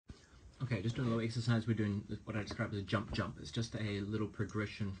Okay, just doing a little exercise. We're doing what I describe as a jump jump. It's just a little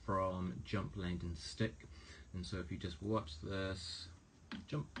progression from jump, land and stick. And so if you just watch this,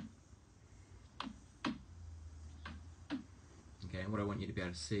 jump. Okay, and what I want you to be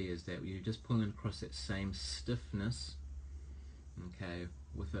able to see is that you're just pulling across that same stiffness, okay,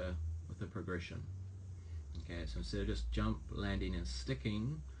 with a progression. Okay, so instead of just jump, landing and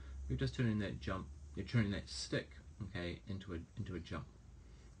sticking, you're just turning that jump, you're turning that stick, okay, into a jump.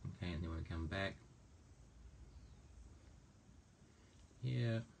 Okay, and then when we come back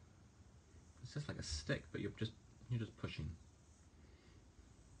here, it's just like a stick, but you're just pushing.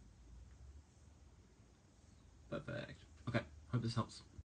 Perfect. Okay, hope this helps.